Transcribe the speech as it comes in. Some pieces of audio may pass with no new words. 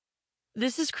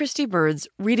This is Christy Burns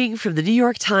reading from the New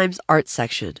York Times Art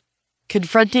section,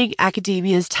 Confronting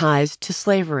Academia's Ties to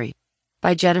Slavery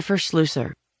by Jennifer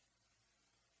Schuessler.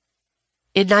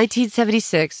 In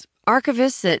 1976,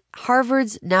 archivists at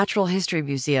Harvard's Natural History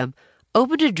Museum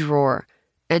opened a drawer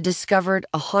and discovered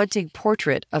a haunting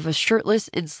portrait of a shirtless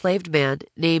enslaved man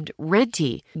named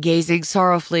Renty gazing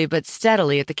sorrowfully but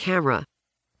steadily at the camera.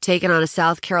 Taken on a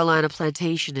South Carolina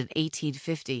plantation in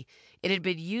 1850, it had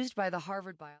been used by the Harvard biologist.